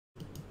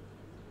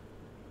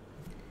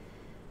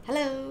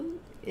Hello,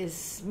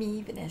 it's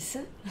me,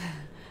 Vanessa.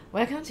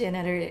 Welcome to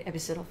another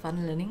episode of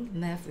Fun Learning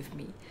Math with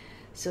me.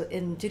 So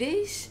in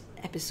today's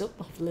episode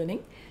of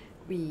learning,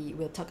 we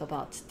will talk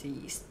about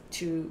the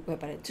two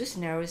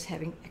scenarios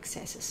having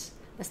excesses.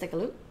 Let's take a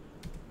look.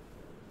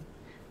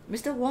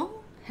 Mr. Wong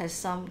has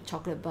some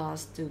chocolate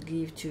bars to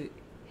give to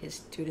his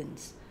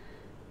students.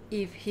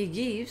 If he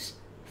gives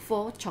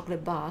 4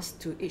 chocolate bars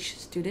to each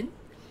student,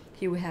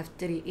 he will have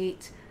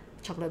 38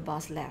 chocolate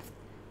bars left.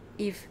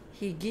 If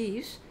he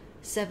gives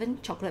 7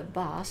 chocolate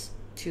bars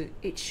to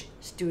each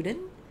student,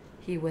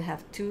 he will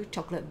have 2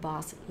 chocolate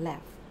bars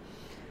left.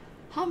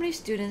 How many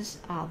students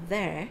are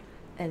there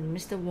in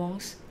Mr.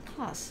 Wong's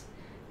class?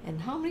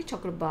 And how many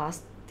chocolate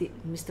bars did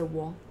Mr.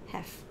 Wong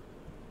have?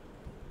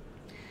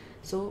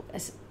 So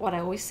as what I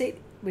always said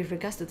with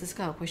regards to this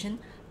kind of question,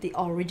 the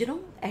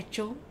original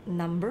actual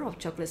number of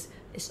chocolates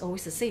is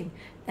always the same.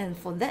 And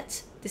for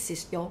that, this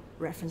is your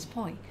reference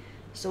point.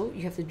 So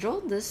you have to draw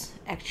this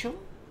actual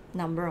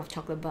number of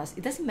chocolate bars.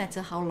 It doesn't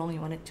matter how long you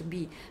want it to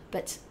be,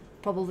 but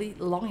probably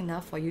long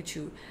enough for you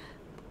to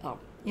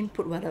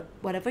input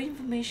whatever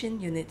information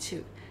you need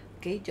to.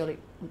 Okay,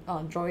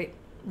 draw it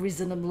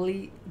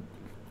reasonably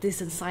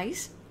decent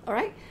size. All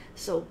right.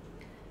 So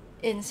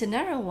in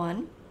scenario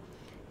 1,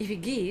 if he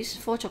gives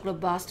 4 chocolate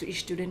bars to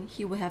each student,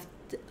 he will have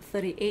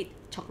 38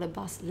 chocolate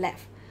bars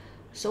left.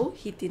 So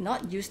he did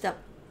not use up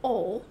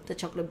all the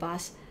chocolate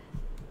bars.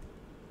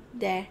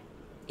 There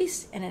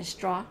is an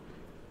extra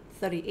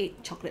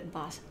 38 chocolate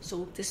bars.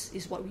 So this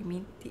is what we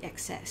mean the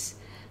excess.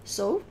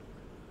 So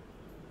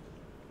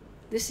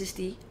this is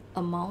the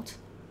amount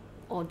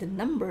or the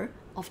number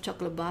of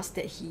chocolate bars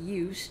that he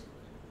used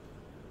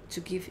to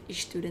give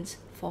each student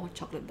 4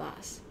 chocolate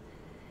bars.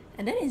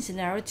 And then in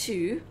scenario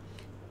 2,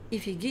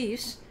 if he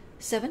gives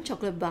 7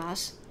 chocolate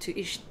bars to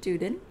each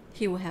student,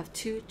 he will have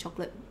 2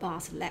 chocolate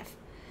bars left.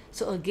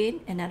 So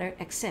again, another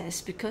excess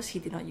because he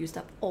did not use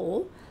up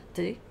all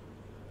the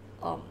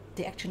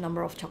actual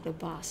number of chocolate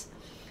bars.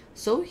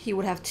 So he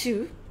would have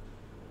 2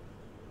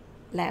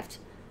 left.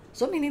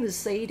 So meaning to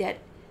say that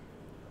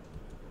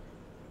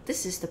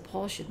this is the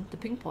portion, the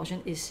pink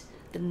portion is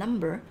the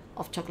number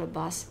of chocolate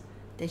bars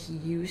that he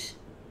used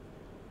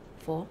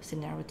for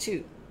scenario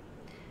 2.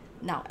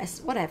 Now,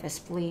 as what I've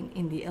explained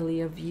in the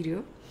earlier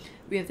video,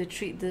 we have to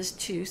treat these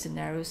two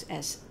scenarios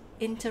as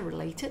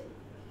interrelated,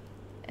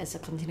 as a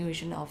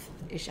continuation of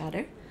each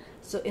other.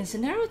 So in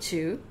scenario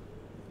 2,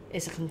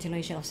 it's a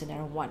continuation of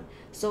scenario 1.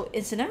 So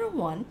in scenario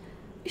 1,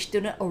 each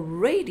student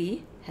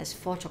already has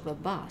 4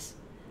 chocolate bars.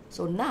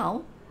 So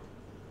now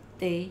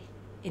they,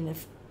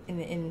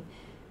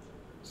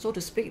 so to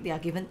speak, they are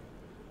given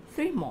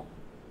 3 more,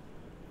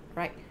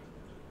 right?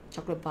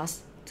 Chocolate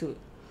bars to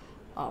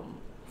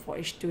for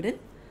each student.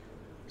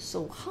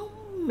 So how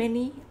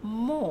many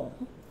more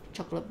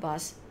chocolate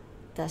bars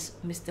does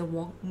Mr.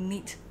 Wong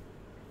need?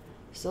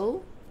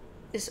 So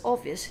it's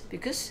obvious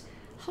because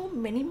how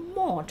many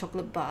more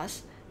chocolate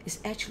bars is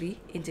actually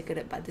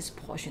indicated by this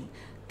portion.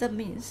 That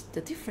means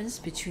the difference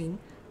between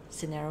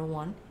scenario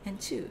 1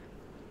 and 2,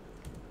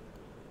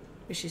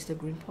 which is the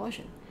green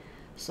portion.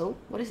 So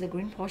what is the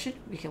green portion?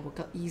 We can work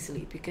out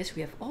easily because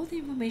we have all the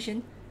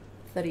information.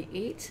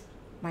 38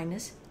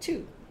 minus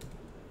 2.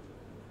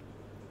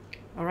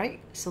 Alright,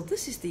 so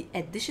this is the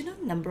additional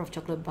number of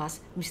chocolate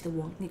bars Mr.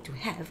 Wong need to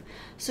have,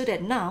 so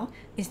that now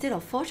instead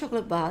of 4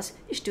 chocolate bars,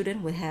 each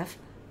student will have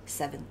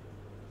 7.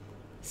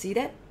 See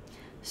that?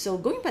 So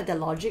going by the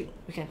logic,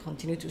 we can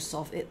continue to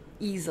solve it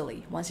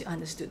easily once you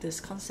understood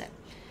this concept.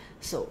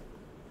 So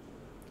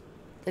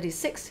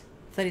 36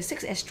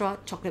 extra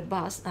chocolate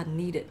bars are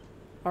needed.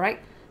 Alright,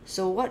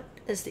 so what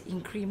is the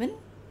increment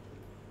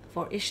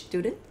for each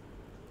student?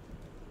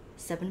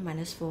 7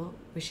 minus 4,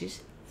 which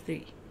is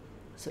 3.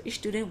 So each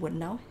student will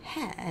now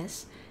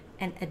has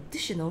an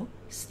additional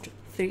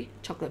 3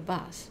 chocolate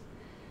bars.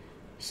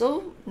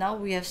 So now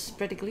we have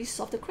practically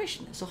solved the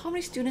question. So how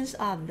many students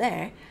are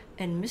there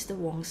in Mr.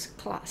 Wong's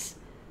class?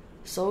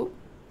 So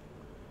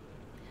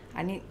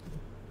I need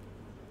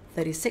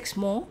 36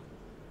 more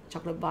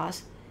chocolate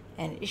bars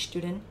and each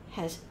student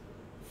has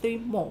 3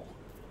 more.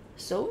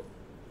 So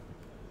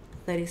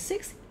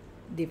 36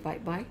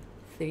 divided by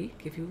 3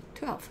 give you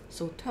 12.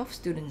 So 12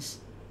 students.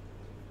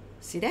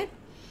 See that?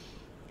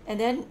 And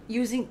then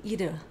using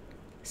either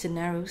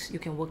scenarios, you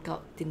can work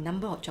out the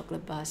number of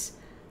chocolate bars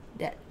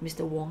that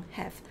Mr. Wong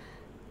have.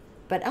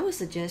 But I would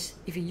suggest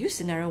if you use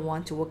scenario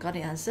 1 to work out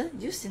the answer,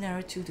 use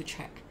scenario 2 to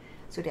check,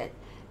 so that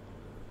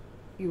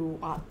you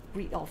are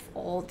rid of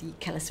all the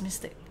careless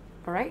mistake.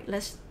 Alright,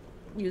 let's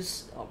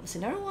use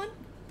scenario 1.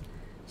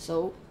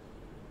 So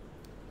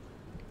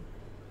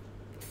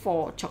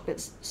 4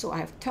 chocolates. So I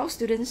have 12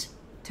 students.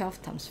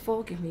 12 times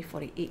 4 give me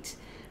 48.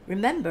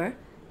 Remember,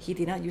 he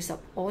did not use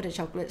up all the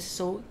chocolates,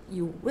 so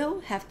you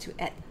will have to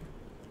add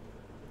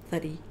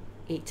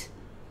 38.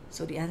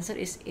 So the answer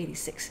is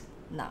 86.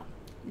 Now,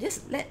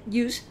 let's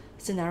use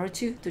scenario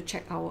 2 to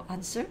check our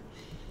answer.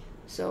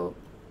 So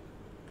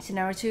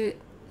scenario 2,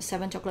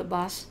 7 chocolate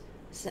bars,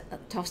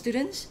 12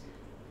 students,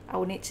 I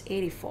will need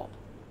 84.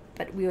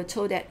 But we were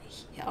told that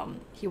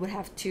he would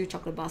have 2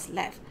 chocolate bars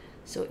left.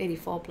 So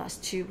 84 plus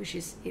 2, which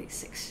is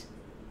 86.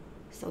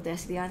 So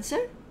that's the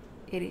answer,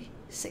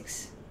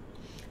 86.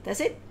 That's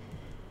it.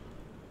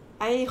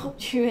 I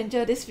hope you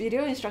enjoyed this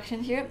video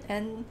instruction here,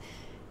 and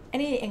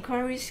any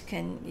inquiries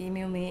can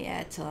email me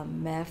at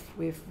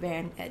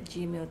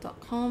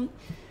mathwithvan@gmail.com.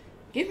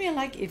 Give me a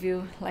like if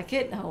you like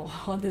it, or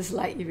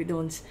dislike if you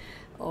don't,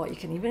 or you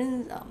can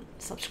even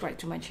subscribe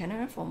to my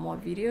channel for more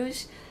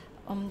videos.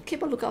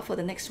 Keep a lookout for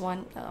the next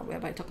one,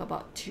 whereby I talk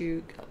about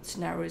 2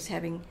 scenarios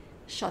having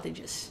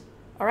shortages.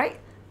 Alright,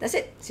 that's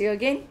it. See you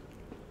again.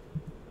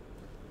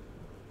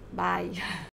 Bye.